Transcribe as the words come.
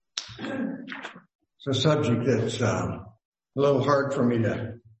It's a subject that's a little hard for me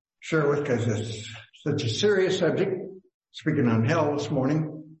to share with because it's such a serious subject. Speaking on hell this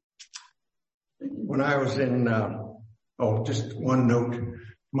morning, when I was in, just one note.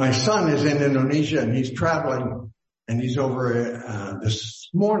 My son is in Indonesia and he's traveling, and he's over this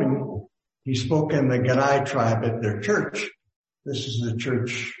morning. He spoke in the Garai tribe at their church. This is the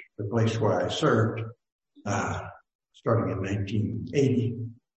church, the place where I served, starting in 1980.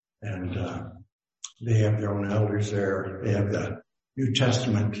 And they have their own elders there. They have the New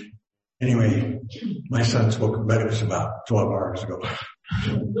Testament. Anyway, my son spoke, but it was about 12 hours ago.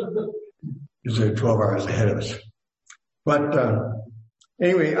 Because they're 12 hours ahead of us. But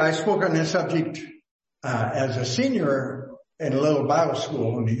anyway, I spoke on this subject as a senior in a little Bible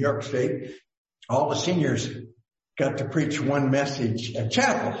school in New York State. All the seniors got to preach one message at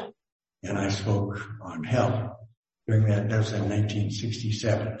chapel, and I spoke on hell during that. That was in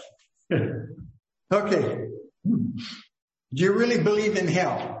 1967. Okay. Do you really believe in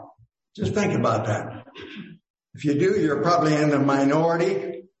hell? Just think about that. If you do, you're probably in the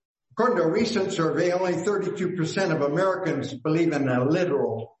minority. According to a recent survey, only 32% of Americans believe in a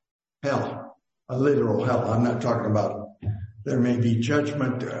literal hell. A literal hell. I'm not talking about there may be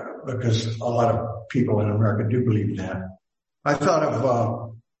judgment because a lot of people in America do believe that. I thought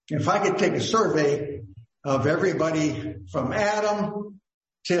of if I could take a survey of everybody from Adam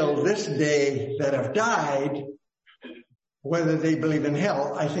till this day that have died, whether they believe in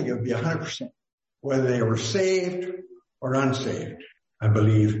hell, I think it would be 100%. Whether they were saved or unsaved, I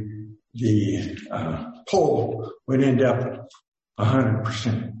believe the poll would end up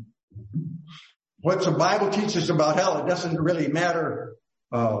 100%. What the Bible teaches about hell, it doesn't really matter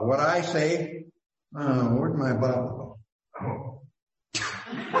what I say. Where'd my Bible go?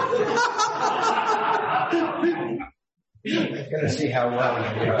 I'm going to see how well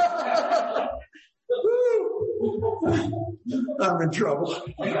you do. I'm in trouble.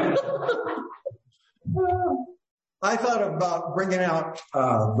 I thought about bringing out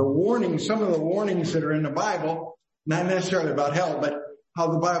the warnings, some of the warnings that are in the Bible, not necessarily about hell, but how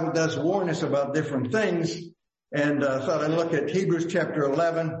the Bible does warn us about different things. And thought I'd look at Hebrews chapter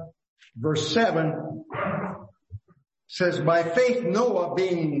 11, verse 7. Says, by faith Noah,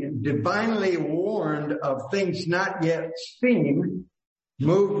 being divinely warned of things not yet seen,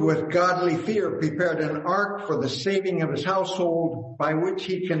 moved with godly fear, prepared an ark for the saving of his household, by which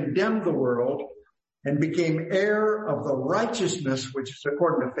he condemned the world and became heir of the righteousness which is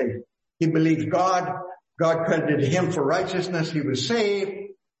according to faith. He believed God. God credited him for righteousness. He was saved,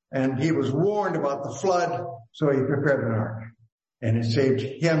 and he was warned about the flood, so he prepared an ark. And it saved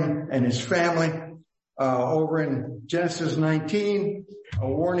him and his family. Over in Genesis 19, a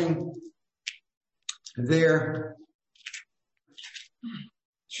warning there.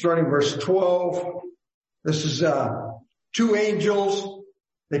 Starting verse 12. This is two angels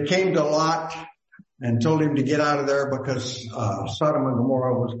that came to Lot and told him to get out of there because Sodom and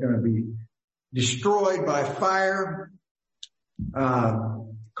Gomorrah was going to be destroyed by fire.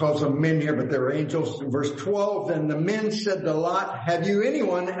 Calls them men here, but they were angels. In verse 12, then the men said to Lot, have you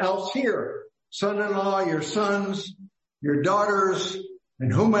anyone else here? Son-in-law, your sons, your daughters,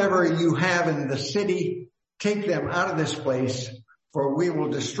 and whomever you have in the city, take them out of this place, for we will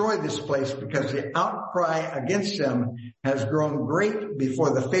destroy this place because the outcry against them has grown great before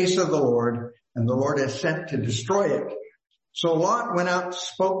the face of the Lord, and the Lord has sent to destroy it. So Lot went out,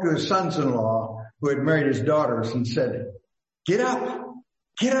 spoke to his sons-in-law who had married his daughters and said, get up,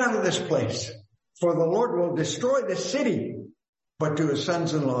 get out of this place, for the Lord will destroy this city. But to his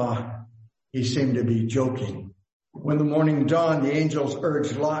sons-in-law, he seemed to be joking. When the morning dawned, the angels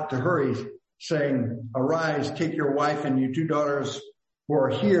urged Lot to hurry, saying, arise, take your wife and your two daughters who are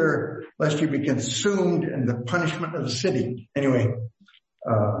here, lest you be consumed in the punishment of the city. Anyway,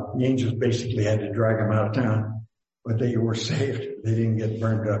 the angels basically had to drag them out of town, but they were saved. They didn't get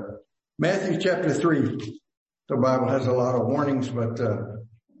burned up. Matthew chapter 3. The Bible has a lot of warnings, but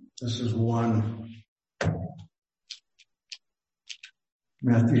this is one.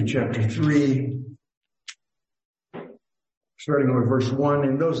 Matthew chapter 3, starting with verse 1.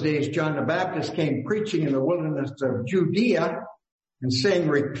 In those days, John the Baptist came preaching in the wilderness of Judea and saying,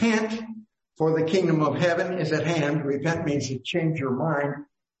 repent, for the kingdom of heaven is at hand. Repent means to change your mind.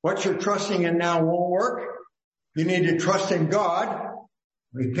 What you're trusting in now won't work. You need to trust in God.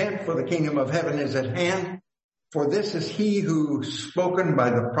 Repent, for the kingdom of heaven is at hand. For this is he who spoken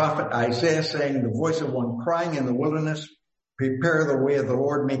by the prophet Isaiah, saying, the voice of one crying in the wilderness, prepare the way of the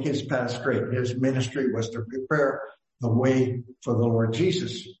Lord, make his path straight. His ministry was to prepare the way for the Lord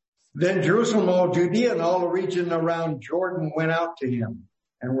Jesus. Then Jerusalem, all Judea, and all the region around Jordan went out to him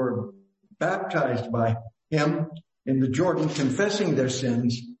and were baptized by him in the Jordan, confessing their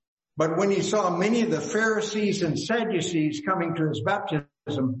sins. But when he saw many of the Pharisees and Sadducees coming to his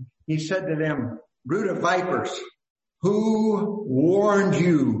baptism, he said to them, brood of vipers, who warned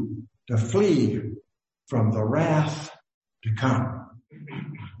you to flee from the wrath to come?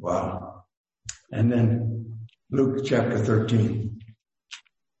 Wow. And then Luke chapter 13.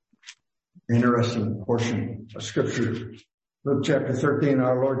 Interesting portion of scripture. Luke chapter 13,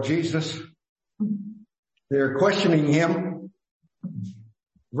 our Lord Jesus. They're questioning him.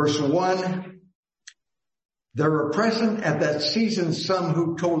 Verse 1. There were present at that season some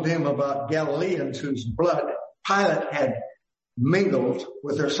who told him about Galileans whose blood Pilate had mingled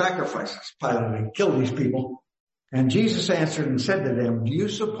with their sacrifices. Pilate had killed these people. And Jesus answered and said to them, do you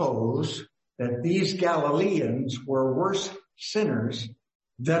suppose that these Galileans were worse sinners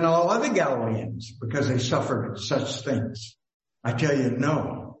than all other Galileans because they suffered such things? I tell you,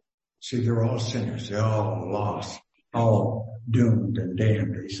 no. See, they're all sinners. They're all lost, all doomed and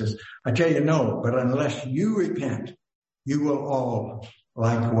damned. He says, I tell you, no, but unless you repent, you will all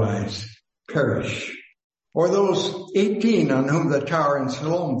likewise perish. Or those 18 on whom the tower in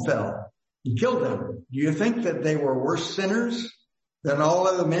Siloam fell, he killed them. Do you think that they were worse sinners than all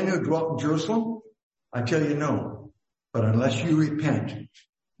other men who dwelt in Jerusalem? I tell you, no, but unless you repent,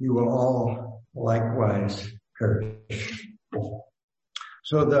 you will all likewise perish.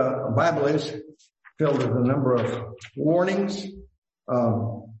 So the Bible is filled with a number of warnings.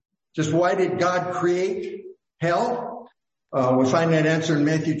 Just why did God create hell? We find that answer in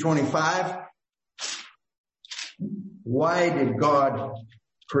Matthew 25. Why did God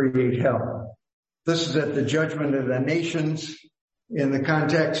create hell? This is at the judgment of the nations in the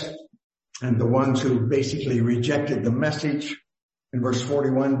context, and the ones who basically rejected the message. In verse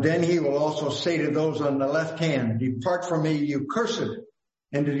 41, then he will also say to those on the left hand, depart from me, you cursed,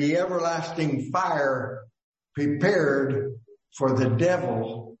 into the everlasting fire prepared for the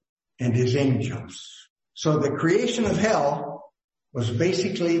devil and his angels. So the creation of hell was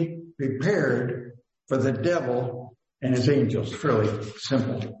basically prepared for the devil and his angels. Fairly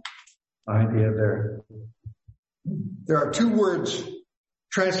simple idea there. There are two words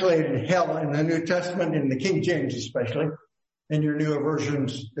translated hell in the New Testament, in the King James especially. In your newer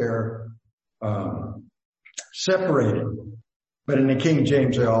versions, they're separated. But in the King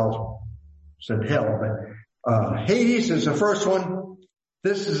James, they all said hell. But Hades is the first one.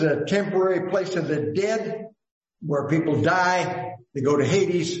 This is a temporary place of the dead where people die. They go to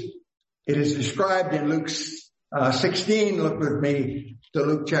Hades. It is described in Luke 16. Look with me to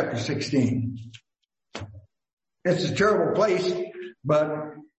Luke chapter 16. It's a terrible place, but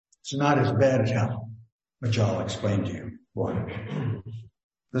it's not as bad as hell, which I'll explain to you why.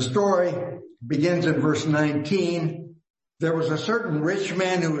 The story begins in verse 19. There was a certain rich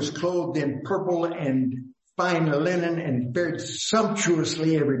man who was clothed in purple and fine linen and fared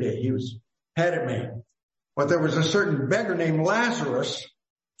sumptuously every day. He had it made. But there was a certain beggar named Lazarus,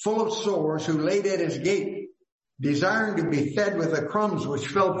 full of sores, who laid at his gate, desiring to be fed with the crumbs which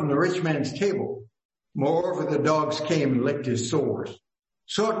fell from the rich man's table. Moreover, the dogs came and licked his sores.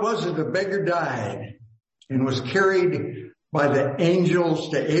 So it was that the beggar died and was carried by the angels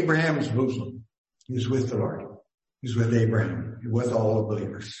to Abraham's bosom. He was with the Lord. He was with Abraham, with all the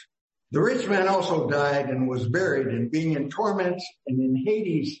believers. The rich man also died and was buried, and being in torments and in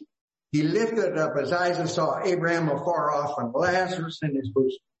Hades, he lifted up his eyes and saw Abraham afar off and Lazarus in his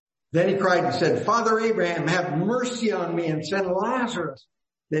bosom. Then he cried and said, Father Abraham, have mercy on me and send Lazarus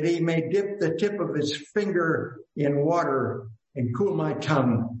that he may dip the tip of his finger in water and cool my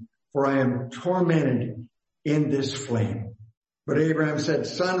tongue, for I am tormented in this flame. But Abraham said,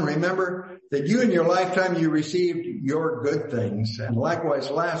 Son, remember that you in your lifetime you received your good things, and likewise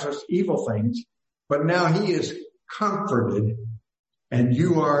Lazarus evil things, but now he is comforted and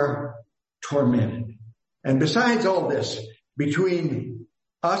you are tormented. And besides all this, between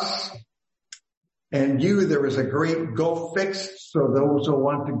us and you, there is a great gulf fixed, so those who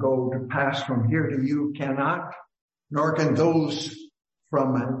want to go to pass from here to you cannot, nor can those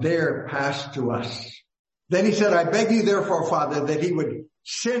from there pass to us. Then he said, I beg you therefore, Father, that he would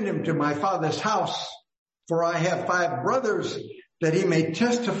send him to my father's house, for I have 5 brothers, that he may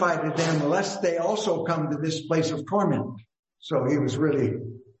testify to them, lest they also come to this place of torment. So he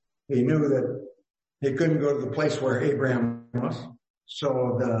knew that he couldn't go to the place where Abraham was.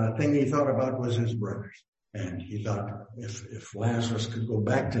 So the thing he thought about was his brothers. And he thought if Lazarus could go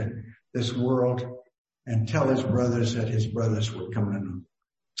back to this world and tell his brothers that his brothers would come to him.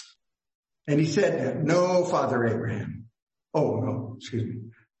 And he said, no, Father Abraham. Oh, no, excuse me.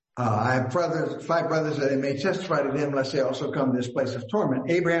 I have five brothers that they may testify to them, lest they also come to this place of torment.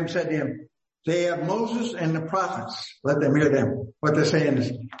 Abraham said to him, they have Moses and the prophets. Let them hear them. What they're saying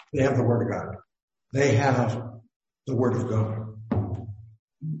is they have the word of God. They have the word of God.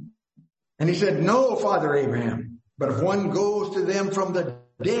 And he said, no, Father Abraham, but if one goes to them from the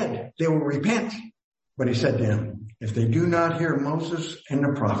dead, they will repent. But he said to him, if they do not hear Moses and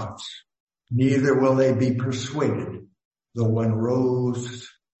the prophets, neither will they be persuaded, though one rose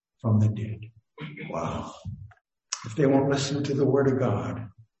from the dead. Wow. If they won't listen to the word of God,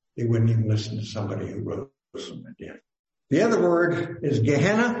 they wouldn't even listen to somebody who rose from the dead. The other word is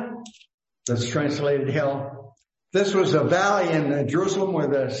Gehenna. That's translated hell. This was a valley in Jerusalem where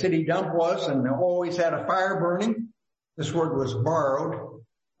the city dump was, and always had a fire burning. This word was borrowed.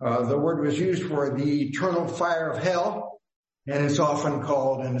 The word was used for the eternal fire of hell, and it's often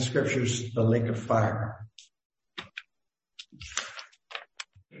called in the scriptures the lake of fire.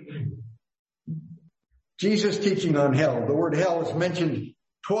 Jesus teaching on hell. The word hell is mentioned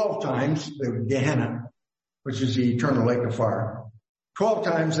 12 times, the Gehenna, which is the eternal lake of fire. 12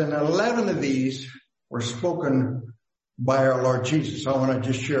 times, and 11 of these were spoken by our Lord Jesus. I want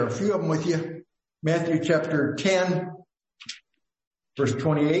to just share a few of them with you. Matthew chapter 10, verse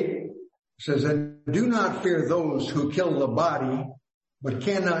 28 says, and do not fear those who kill the body, but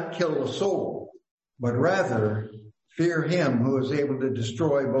cannot kill the soul, but rather fear him who is able to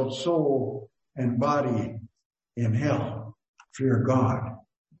destroy both soul and body in hell. Fear God.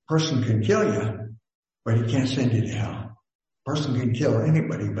 A person can kill you, but he can't send you to hell. A person can kill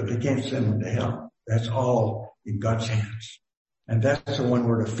anybody, but they can't send them to hell. That's all in God's hands. And that's the one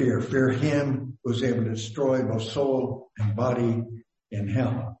word of fear. Fear him who is able to destroy both soul and body in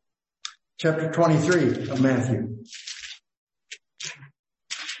hell. Chapter 23 of Matthew.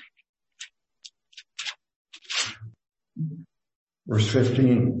 Verse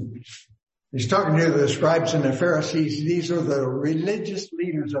 15. He's talking to the scribes and the Pharisees. These are the religious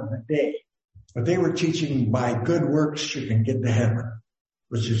leaders of the day. But they were teaching by good works you can get to heaven,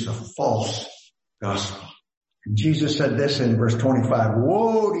 which is a false gospel. And Jesus said this in verse 25,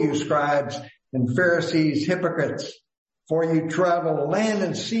 woe to you scribes and Pharisees, hypocrites, for you travel land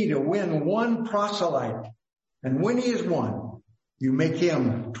and sea to win one proselyte. And when he is won, you make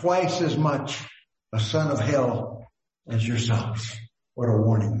him twice as much a son of hell as yourselves. What a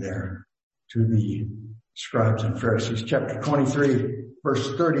warning there to the scribes and Pharisees. Chapter 23,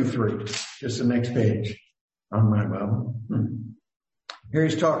 verse 33. Just the next page on my Bible. Here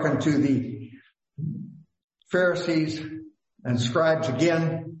he's talking to the Pharisees and scribes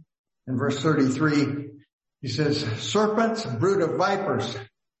again. In verse 33, he says, serpents, brood of vipers,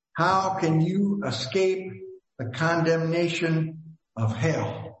 how can you escape the condemnation of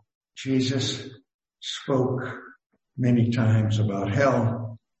hell? Jesus spoke many times about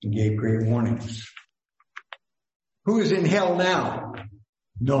hell and gave great warnings. Who is in hell now?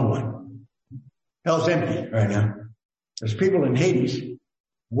 No one. Hell's empty right now. There's people in Hades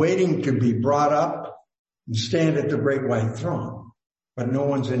waiting to be brought up and stand at the great white throne. But no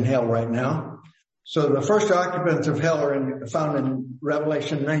one's in hell right now. So the first occupants of hell are found in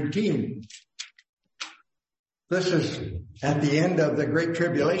Revelation 19. This is at the end of the Great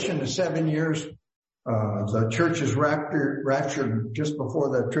Tribulation, the 7 years. The church is raptured just before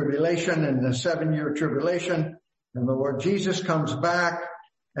the tribulation and the 7-year tribulation. And the Lord Jesus comes back,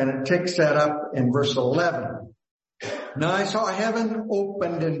 and it takes that up in verse 11. Now I saw heaven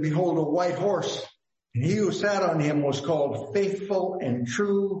opened, and behold, a white horse. And he who sat on him was called Faithful and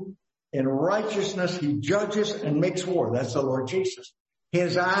True. In righteousness he judges and makes war. That's the Lord Jesus.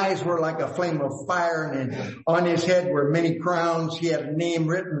 His eyes were like a flame of fire, and on his head were many crowns. He had a name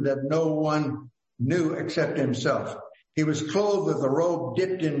written that no one knew except himself. He was clothed with a robe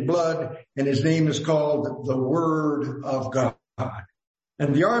dipped in blood, and his name is called the Word of God.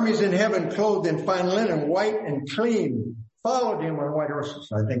 And the armies in heaven, clothed in fine linen, white and clean, followed him on white horses.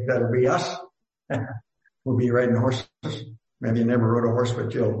 I think that'll be us. We'll be riding horses. Maybe you never rode a horse,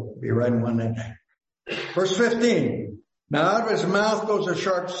 but you'll be riding one that day. Verse 15. Now out of his mouth goes a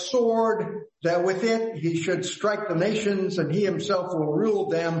sharp sword, that with it he should strike the nations, and he himself will rule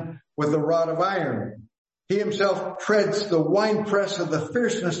them with a rod of iron. He himself treads the winepress of the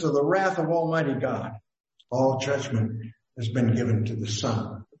fierceness of the wrath of Almighty God. All judgment has been given to the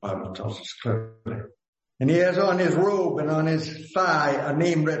Son, the Bible tells us clearly. And he has on his robe and on his thigh a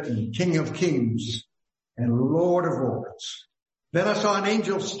name written, King of Kings and Lord of Lords. Then I saw an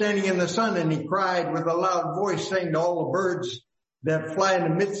angel standing in the sun, and he cried with a loud voice, saying to all the birds that fly in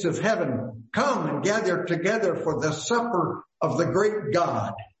the midst of heaven, come and gather together for the supper of the great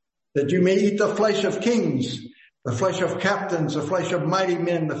God, that you may eat the flesh of kings the flesh of captains, the flesh of mighty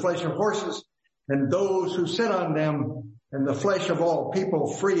men, the flesh of horses, and those who sit on them, and the flesh of all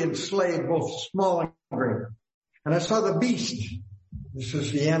people, free and slave, both small and great. And I saw the beast. This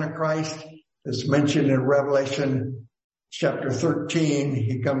is the Antichrist that's mentioned in Revelation chapter 13.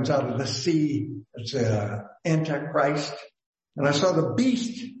 He comes out of the sea. It's Antichrist. And I saw the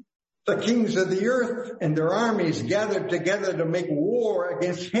beast, the kings of the earth and their armies gathered together to make war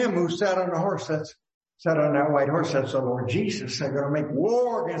against him who sat on the horse. Sat on that white horse. That's the Lord Jesus. They're going to make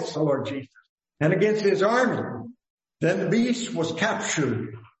war against the Lord Jesus and against his army. Then the beast was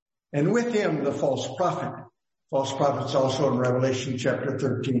captured, and with him the false prophet. False prophet's also in Revelation chapter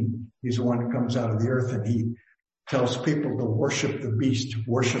 13. He's the one that comes out of the earth, and he tells people to worship the beast,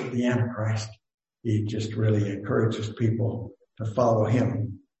 worship the Antichrist. He just really encourages people to follow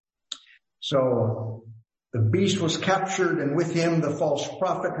him. So the beast was captured, and with him the false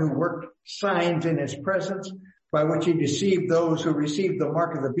prophet who worked signs in his presence, by which he deceived those who received the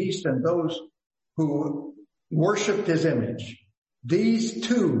mark of the beast and those who worshipped his image. These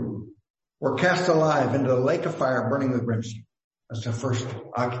two were cast alive into the lake of fire burning with brimstone. That's the first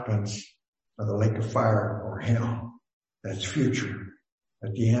occupants of the lake of fire or hell. That's future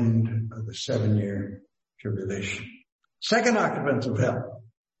at the end of the 7-year tribulation. Second occupants of hell.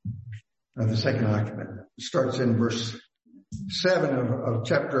 The second occupant starts in verse 7 of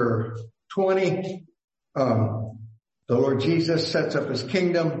chapter 20. The Lord Jesus sets up his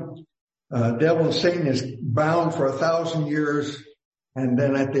kingdom. Devil and Satan is bound for 1,000 years. And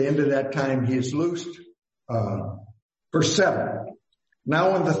then at the end of that time, he is loosed. Verse 7.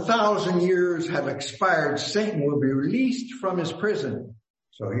 Now when the 1,000 years have expired, Satan will be released from his prison.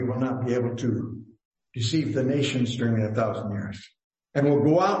 So he will not be able to deceive the nations during 1,000 years. And will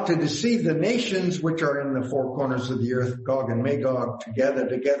go out to deceive the nations which are in the four corners of the earth, Gog and Magog,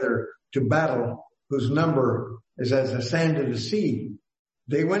 together to battle, whose number is as the sand of the sea.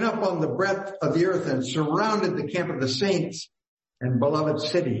 They went up on the breadth of the earth and surrounded the camp of the saints and beloved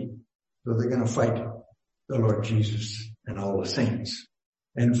city. So they're going to fight the Lord Jesus and all the saints.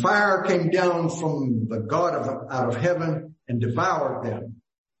 And fire came down from the God out of heaven and devoured them.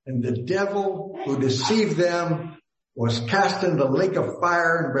 And the devil who deceived them was cast into the lake of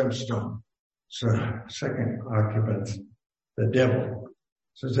fire and brimstone. So second occupant, the devil.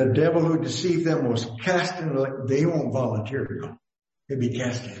 So the devil who deceived them was cast into the lake. They won't volunteer to go. He'll be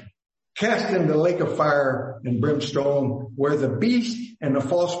cast in. Cast into the lake of fire and brimstone, where the beast and the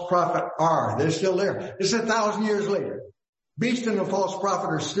false prophet are. They're still there. This is 1,000 years later. Beast and the false prophet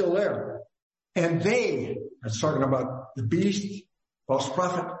are still there. And that's talking about the beast, false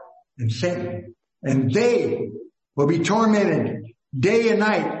prophet, and Satan. And they will be tormented day and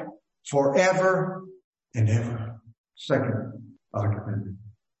night forever and ever. Second occupant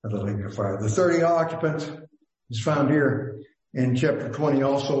of the lake of fire. The 30 occupants is found here in chapter 20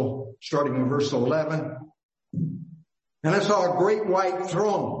 also, starting in verse 11. And I saw a great white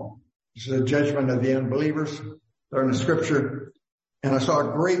throne. This is a judgment of the unbelievers. They're in the scripture. And I saw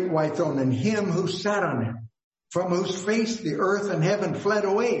a great white throne, and him who sat on it, from whose face the earth and heaven fled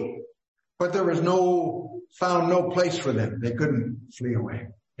away. But there was found no place for them. They couldn't flee away.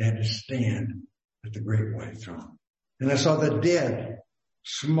 They had to stand at the great white throne. And I saw the dead,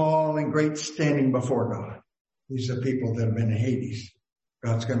 small and great, standing before God. These are people that have been in Hades.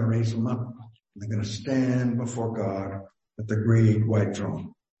 God's going to raise them up. They're going to stand before God at the great white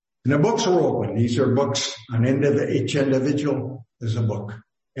throne. And the books are open. These are books. On each individual is a book.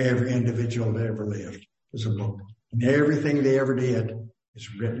 Every individual that ever lived is a book. And everything they ever did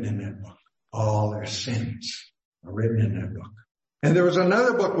is written in that book. All their sins are written in that book. And there was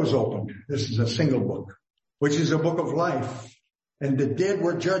another book was opened. This is a single book, which is a book of life. And the dead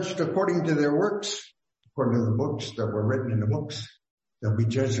were judged according to their works, according to the books that were written in the books. They'll be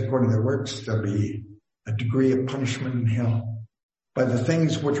judged according to their works. There'll be a degree of punishment in hell by the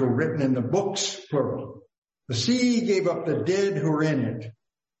things which were written in the books, plural. The sea gave up the dead who were in it,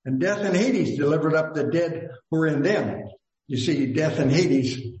 and death and Hades delivered up the dead who were in them. You see, death and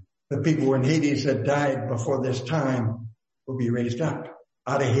Hades, the people who were in Hades that died before this time will be raised up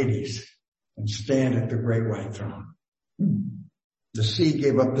out of Hades and stand at the great white throne. The sea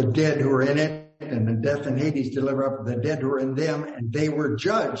gave up the dead who were in it, and the death and Hades delivered up the dead who were in them, and they were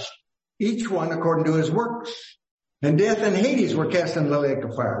judged, each one according to his works. And death and Hades were cast in the lake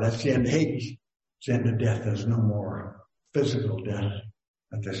of fire. That's the end of Hades. It's the end of death. There's no more physical death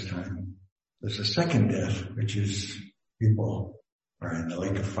at this time. There's a second death, which is people are in the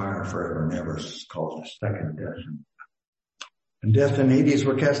lake of fire forever and ever. It's called the second death. And death and Hades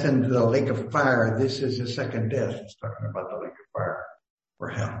were cast into the lake of fire. This is the second death. It's talking about the lake of fire or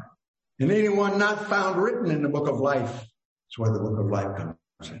hell. And anyone not found written in the book of life. That's where the book of life comes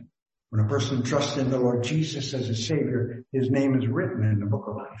in. When a person trusts in the Lord Jesus as a Savior, his name is written in the book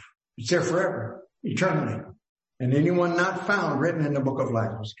of life. It's there forever, eternally. And anyone not found written in the book of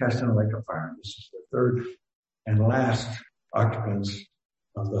life was cast in a lake of fire. This is the third and last occupants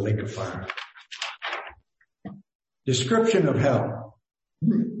of the lake of fire. Description of hell.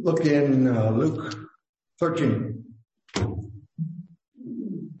 Look in Luke 13.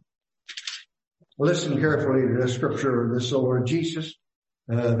 Listen carefully to the scripture of this Lord Jesus.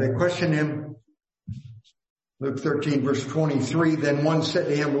 They question him. Luke 13 verse 23. Then one said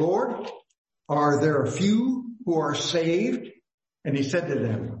to him, Lord, are there a few who are saved? And he said to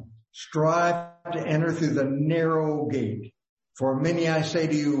them, strive to enter through the narrow gate. For many, I say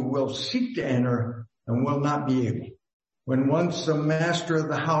to you, will seek to enter and will not be able. When once the master of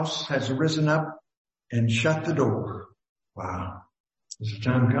the house has risen up and shut the door. Wow. There's a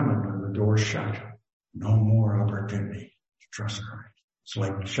time coming when the door's shut. No more opportunity to trust Christ. It's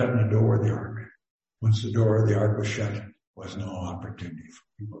like shutting the door of the ark. Once the door of the ark was shut, there was no opportunity for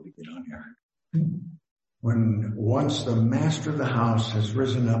people to get on the ark. When once the master of the house has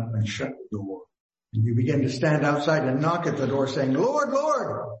risen up and shut the door, and you begin to stand outside and knock at the door saying, Lord,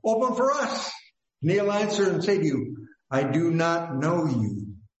 Lord, open for us. And he'll answer and say to you, I do not know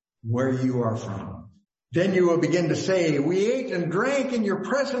you, where you are from. Then you will begin to say, we ate and drank in your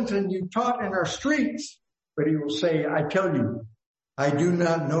presence and you taught in our streets. But he will say, I tell you, I do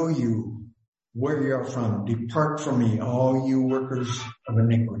not know you, where you are from. Depart from me, all you workers of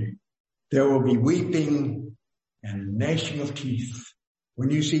iniquity. There will be weeping and gnashing of teeth. When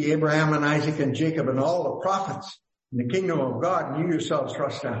you see Abraham and Isaac and Jacob and all the prophets in the kingdom of God, and you yourselves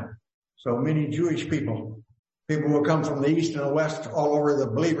thrust out. So many Jewish people will come from the east and the west, all over the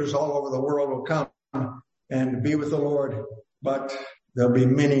believers, all over the world will come and be with the Lord. But there'll be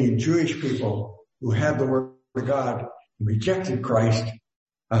many Jewish people who have the word of God and rejected Christ.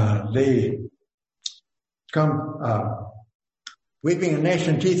 They come, weeping and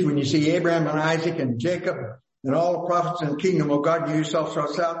gnashing of teeth when you see Abraham and Isaac and Jacob and all the prophets in the kingdom of God, you yourself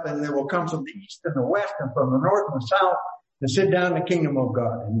thrust out. Then they will come from the east and the west and from the north and the south and sit down in the kingdom of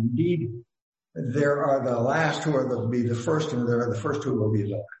God. And indeed, there are the last who will be the first, and there are the first who will be the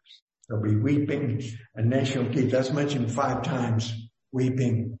last. There'll be weeping and gnashing of teeth. That's mentioned 5 times,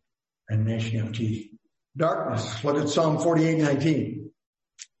 weeping and gnashing of teeth. Darkness. Look at Psalm 48:19.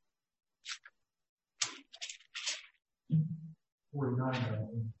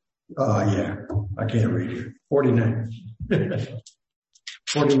 49. Yeah. I can't read it. 49.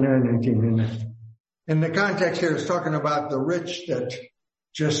 49:19. And the context here is talking about the rich that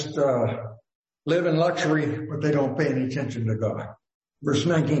just live in luxury, but they don't pay any attention to God. Verse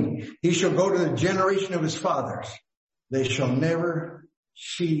 19, he shall go to the generation of his fathers. They shall never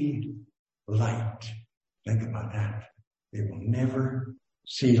see light. Think about that. They will never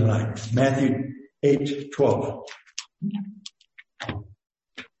see light. Matthew 8:12.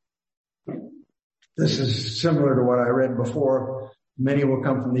 This is similar to what I read before. Many will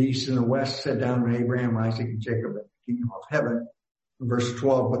come from the east and the west, sit down with Abraham, Isaac, and Jacob in the kingdom of heaven. Verse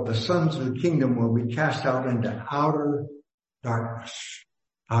 12, but the sons of the kingdom will be cast out into outer darkness.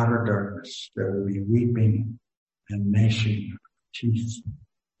 Outer darkness. There will be weeping and gnashing of teeth.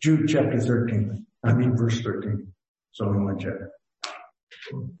 Jude chapter 13. Verse 13. It's only one chapter.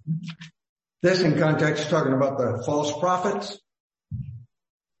 This in context is talking about the false prophets.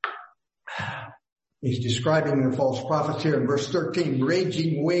 He's describing the false prophets here in verse 13.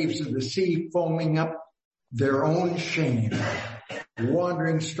 Raging waves of the sea foaming up their own shame.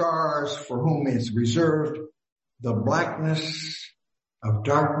 Wandering stars for whom is reserved the blackness of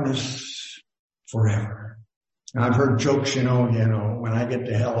darkness forever. Now, I've heard jokes, when I get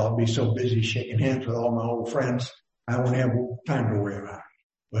to hell, I'll be so busy shaking hands with all my old friends, I won't have time to worry about it.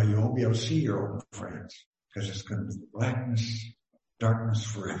 Well, you won't be able to see your old friends because it's going to be blackness, darkness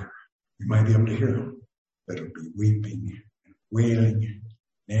forever. You might be able to hear them, but it'll be weeping, wailing,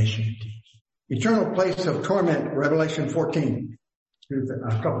 gnashing of teeth. Eternal place of torment, Revelation 14.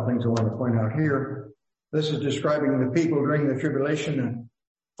 A couple of things I want to point out here. This is describing the people during the tribulation and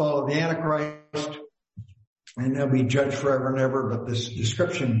fall of the Antichrist, and they'll be judged forever and ever, but this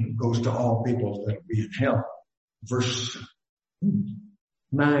description goes to all people that will be in hell. Verse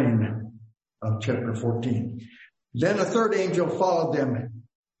 9 of chapter 14. Then a third angel followed them,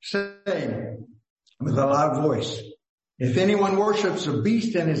 saying with a loud voice, if anyone worships a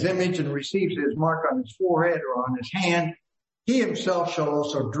beast in his image and receives his mark on his forehead or on his hand, he himself shall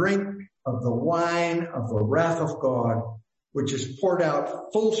also drink of the wine of the wrath of God, which is poured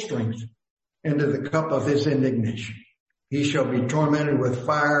out full strength into the cup of his indignation. He shall be tormented with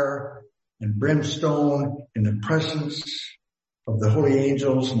fire and brimstone in the presence of the holy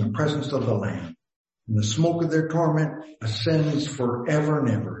angels, in the presence of the Lamb. And the smoke of their torment ascends forever and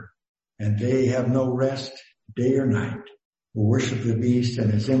ever. And they have no rest day or night, who worship the beast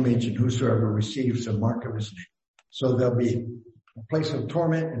and his image, and whosoever receives the mark of his name. So there'll be a place of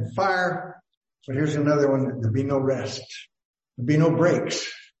torment and fire. But here's another one. There'll be no rest. There'll be no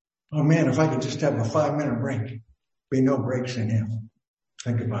breaks. Oh man, if I could just have a 5-minute break. There'll be no breaks in him.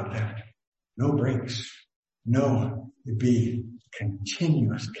 Think about that. No breaks. No, it'd be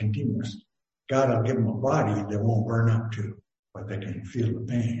continuous. God will give them a body that won't burn up to, but they can feel the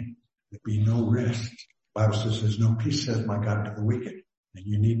pain. There'd be no rest. The Bible says there's no peace, says my God, to the wicked. And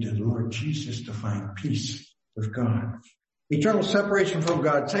you need the Lord Jesus to find peace with God. Eternal separation from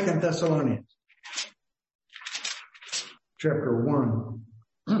God. 2 Thessalonians chapter 1.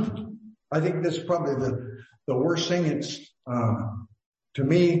 I think this is probably the worst thing. It's, to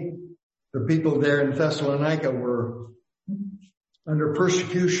me, the people there in Thessalonica were under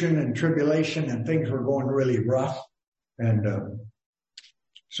persecution and tribulation, and things were going really rough. And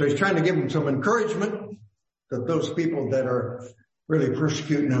so he's trying to give them some encouragement that those people that are really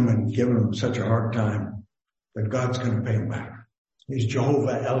persecuting them and giving them such a hard time, that God's going to pay them back. He's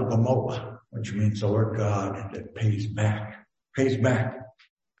Jehovah El Gamola, which means the Lord God that pays back.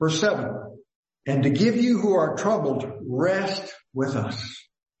 Verse 7, and to give you who are troubled rest with us.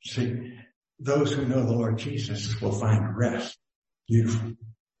 See, those who know the Lord Jesus will find rest. Beautiful.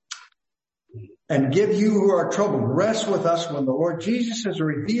 And give you who are troubled rest with us when the Lord Jesus is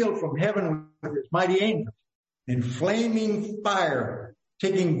revealed from heaven with his mighty angels in flaming fire,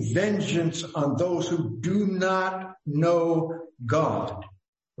 taking vengeance on those who do not know God.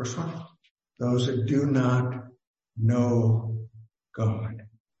 Verse 1. Those that do not know God.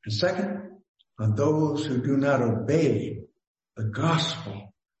 And second, on those who do not obey the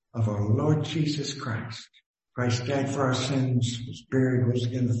gospel of our Lord Jesus Christ. Christ died for our sins, was buried, rose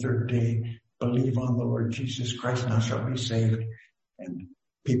again the third day. Believe on the Lord Jesus Christ, and thou shalt be saved. And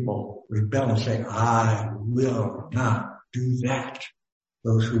people rebel and say, I will not do that.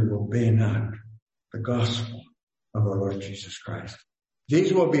 Those who obey not the gospel of our Lord Jesus Christ.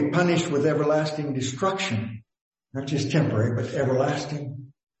 These will be punished with everlasting destruction. Not just temporary, but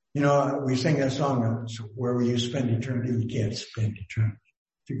everlasting. You know, we sing that song, where will you spend eternity? You can't spend eternity.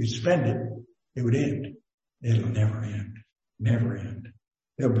 If you could spend it, it would end. It'll never end. Never end.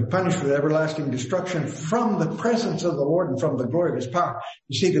 They'll be punished with everlasting destruction from the presence of the Lord and from the glory of his power.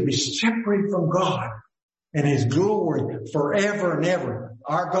 You see, they'll be separated from God and his glory forever and ever.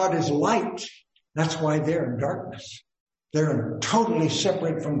 Our God is light. That's why they're in darkness. They're totally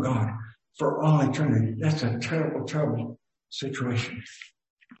separate from God for all eternity. That's a terrible, terrible situation.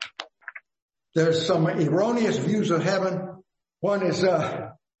 There's some erroneous views of heaven. One is,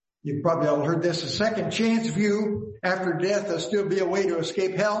 you've probably all heard this, a second chance view. After death, there'll still be a way to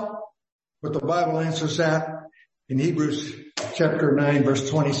escape hell. But the Bible answers that in Hebrews chapter 9, verse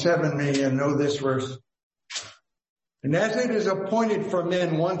 27. May you know this verse. And as it is appointed for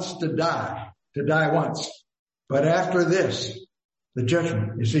men once to die once. But after this, the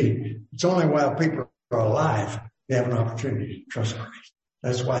judgment. You see, it's only while people are alive they have an opportunity to trust Christ.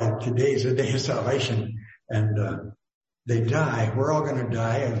 That's why today is the day of salvation. And they die. We're all going to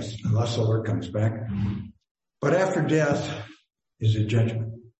die unless the Lord comes back. But after death is a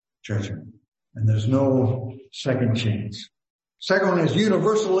judgment. And there's no second chance. Second one is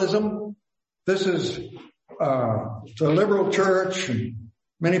universalism. This is the liberal church, and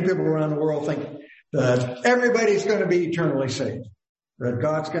many people around the world think that everybody's going to be eternally saved. That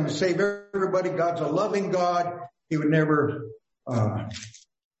God's going to save everybody. God's a loving God. He would never,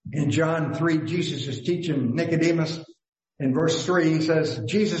 in John 3, Jesus is teaching Nicodemus. In verse 3, he says,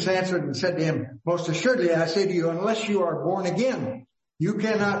 Jesus answered and said to him, most assuredly I say to you, unless you are born again, you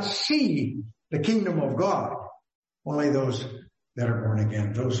cannot see the kingdom of God. Only those that are born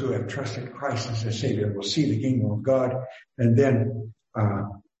again, those who have trusted Christ as their Savior, will see the kingdom of God. And then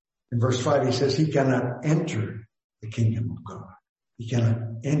in verse 5, he says he cannot enter the kingdom of God. He cannot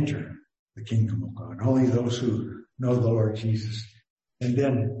enter the kingdom of God. Only those who know the Lord Jesus. And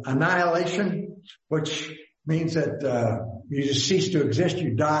then annihilation, which means that you just cease to exist.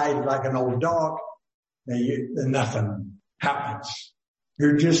 You die like an old dog. And nothing happens.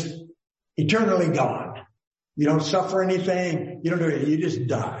 You're just eternally gone. You don't suffer anything. You don't do it. You just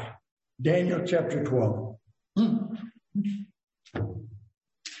die. Daniel chapter 12.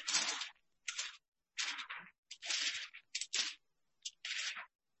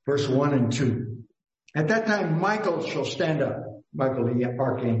 Verse 1 and 2. At that time, Michael shall stand up. Michael the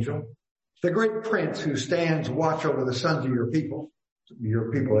archangel. The great prince who stands watch over the sons of your people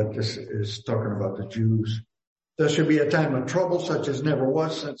Your people, that this is talking about the Jews. There should be a time of trouble such as never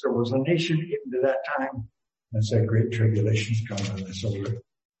was since there was a nation even to that time. That's that great tribulation is coming on this over.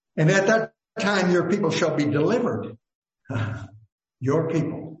 And at that time your people shall be delivered. Your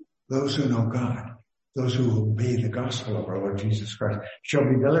people, those who know God, those who obey the gospel of our Lord Jesus Christ, shall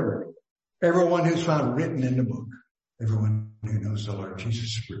be delivered. Everyone who's found written in the book, everyone who knows the Lord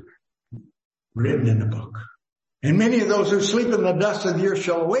Jesus written in the book. And many of those who sleep in the dust of the earth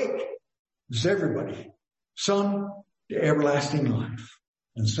shall awake. This is everybody. Some to everlasting life,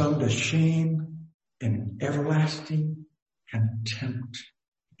 and some to shame and everlasting contempt.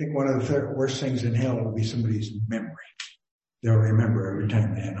 I think one of the worst things in hell will be somebody's memory. They'll remember every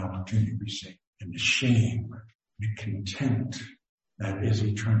time they had an opportunity to be saved. And the shame, the contempt, that is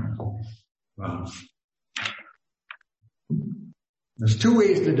eternal. Wow. There's two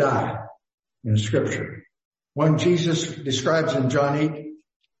ways to die in Scripture. One Jesus describes in John 8.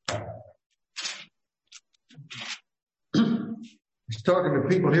 He's talking to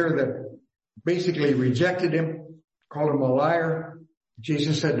people here that basically rejected him, called him a liar.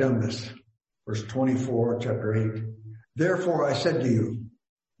 Jesus said to them this, verse 24, chapter 8. Therefore I said to you,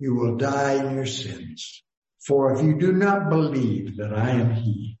 you will die in your sins. For if you do not believe that I am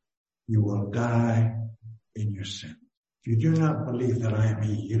he, you will die in your sin. If you do not believe that I am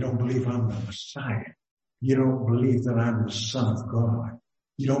he, you don't believe I'm the Messiah. You don't believe that I'm the Son of God.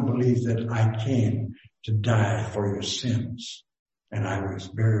 You don't believe that I came to die for your sins. And I was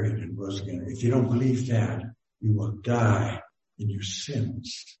buried and rose again. If you don't believe that, you will die in your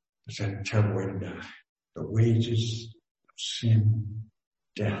sins. It's a terrible way to die. The wages of sin,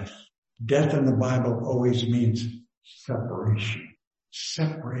 death. Death in the Bible always means separation.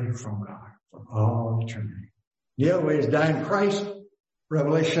 Separated from God for all eternity. The other way is die in Christ.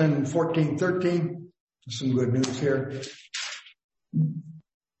 Revelation 14:13. Some good news here.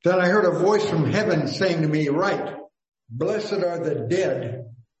 Then I heard a voice from heaven saying to me, write, blessed are the dead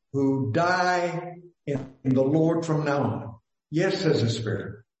who die in the Lord from now on. Yes, says the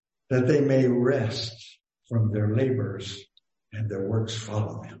Spirit, that they may rest from their labors and their works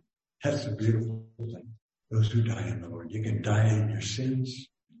follow them. That's a beautiful thing. Those who die in the Lord. You can die in your sins.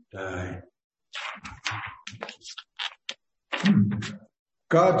 Die.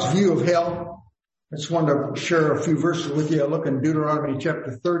 God's view of hell. I just want to share a few verses with you. I look in Deuteronomy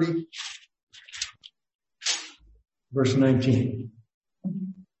chapter 30, verse 19.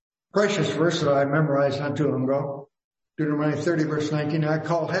 Precious verse that I memorized not too long ago. Deuteronomy 30, verse 19. I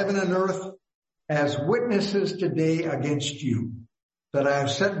call heaven and earth as witnesses today against you, that I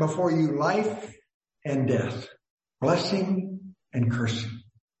have set before you life and death, blessing and cursing.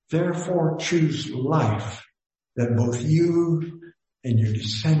 Therefore choose life, that both you and your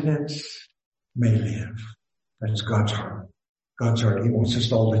descendants may live. That's God's heart. God's heart. He wants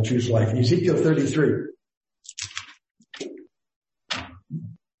us all to choose life. Ezekiel 33. I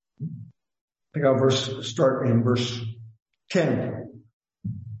think I'll start in verse 10.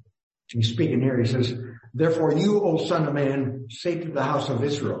 He's speaking here. He says, therefore you, O son of man, say to the house of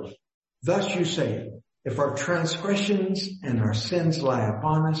Israel, thus you say, if our transgressions and our sins lie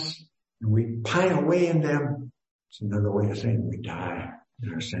upon us, and we pine away in them, it's another way of saying we die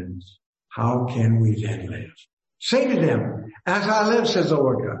in our sins. How can we then live? Say to them, as I live, says the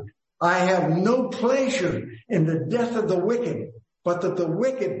Lord God, I have no pleasure in the death of the wicked, but that the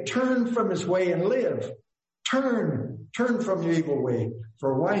wicked turn from his way and live. Turn from your evil way,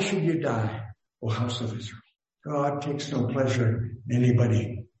 for why should you die, O house of Israel? God takes no pleasure in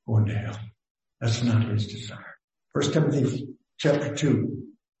anybody going to hell. That's not his desire. 1 Timothy chapter 2.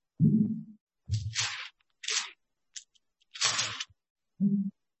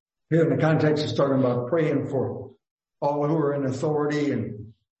 Here in the context is talking about praying for all who are in authority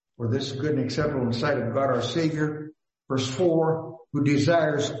and for this good and acceptable in the sight of God our Savior. Verse 4, who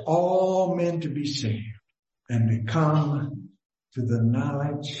desires all men to be saved and to come to the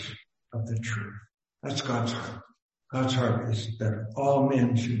knowledge of the truth. That's God's heart. God's heart is that all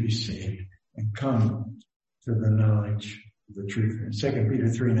men should be saved and come to the knowledge of the truth. In 2 Peter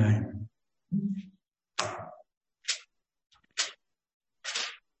 3:9.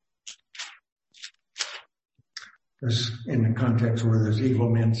 There's in the context where there's evil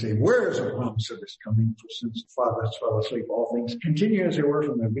men say, where is the promise of this coming? For since the fathers fell asleep, all things continue as they were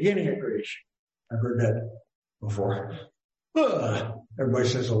from the beginning of creation. I've heard that before. Everybody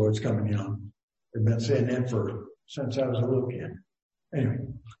says the Lord's coming, They've been saying that since I was a little kid. Anyway,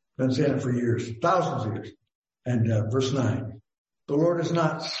 been saying it for years, thousands of years. And verse 9, the Lord is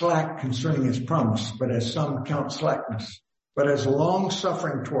not slack concerning his promise, but as some count slackness, but as long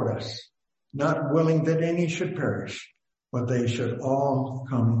suffering toward us, not willing that any should perish, but they should all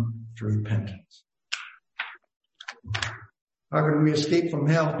come to repentance. How can we escape from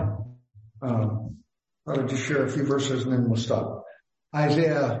hell? I'll just share a few verses and then we'll stop.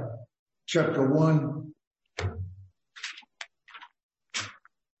 Isaiah chapter 1,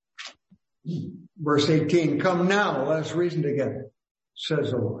 verse 18. Come now, let us reason together,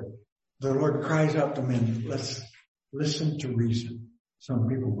 says the Lord. The Lord cries out to men, let's listen to reason. Some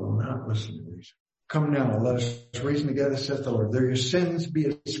people will not listen to reason. Come now, let us reason together, says the Lord. Though your sins be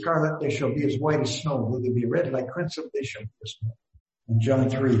as scarlet, they shall be as white as snow. Though they be red like crimson, they shall be as snow. In John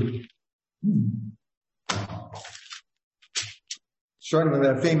 3. Starting with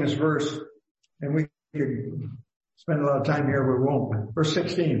that famous verse, and we could spend a lot of time here, we won't. Verse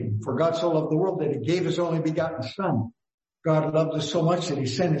 16, for God so loved the world that he gave his only begotten Son. God loved us so much that he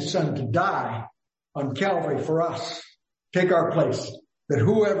sent his Son to die on Calvary for us, take our place, that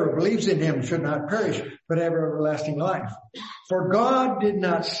whoever believes in him should not perish, but have everlasting life. For God did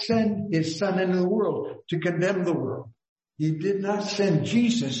not send his Son into the world to condemn the world. He did not send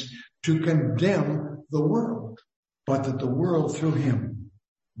Jesus to condemn the world, but that the world through him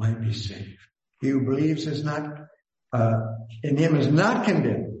might be saved. He who believes is not, in him is not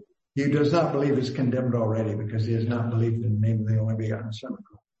condemned. He who does not believe is condemned already because he has not believed in the name of the only begotten Son of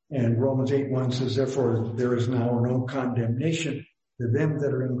God. And Romans 8:1 says, therefore there is now no condemnation to them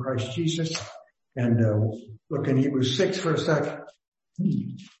that are in Christ Jesus. And look in Hebrews 6 for a second.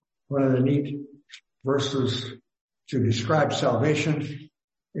 One of the neat verses to describe salvation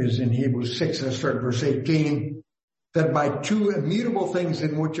is in Hebrews 6, let's start verse 18, that by two immutable things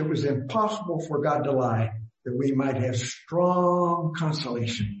in which it was impossible for God to lie, that we might have strong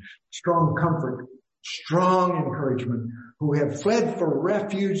consolation, strong comfort, strong encouragement, who have fled for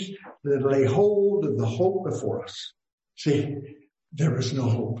refuge that lay hold of the hope before us. See, there is no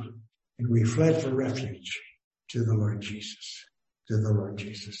hope, and we fled for refuge to the Lord Jesus, to the Lord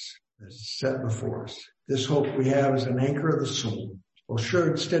Jesus that's set before us. This hope we have is an anchor of the soul, both sure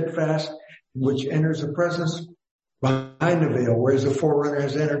and steadfast, in which enters the presence behind the veil, whereas the forerunner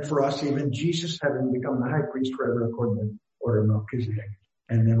has entered for us, even Jesus having become the high priest forever according to the order of Melchizedek.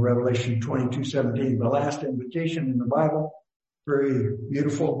 And then Revelation 22:17, the last invitation in the Bible, very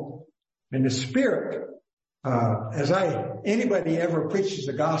beautiful. And the Spirit, anybody ever preaches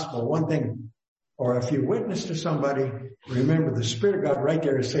the gospel, one thing, or if you witness to somebody, remember the Spirit of God right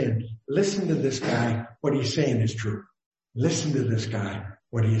there is saying, listen to this guy, what he's saying is true. Listen to this guy,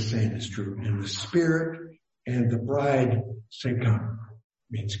 what he is saying is true. And the Spirit and the bride say come,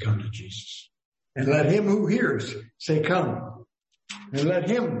 means come to Jesus. And let him who hears say come. And let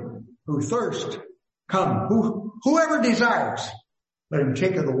him who thirsts come. Whoever desires, let him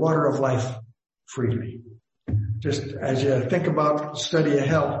take of the water of life freely. Just as you think about the study of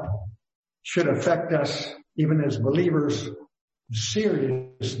hell, should affect us even as believers, the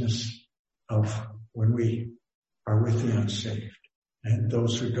seriousness of when we are with the unsaved. And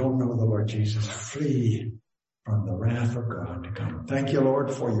those who don't know the Lord Jesus, flee from the wrath of God to come. Thank you,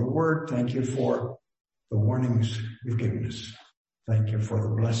 Lord, for your word. Thank you for the warnings you've given us. Thank you for the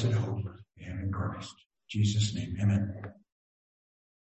blessed hope we have in Christ. In Jesus' name, amen.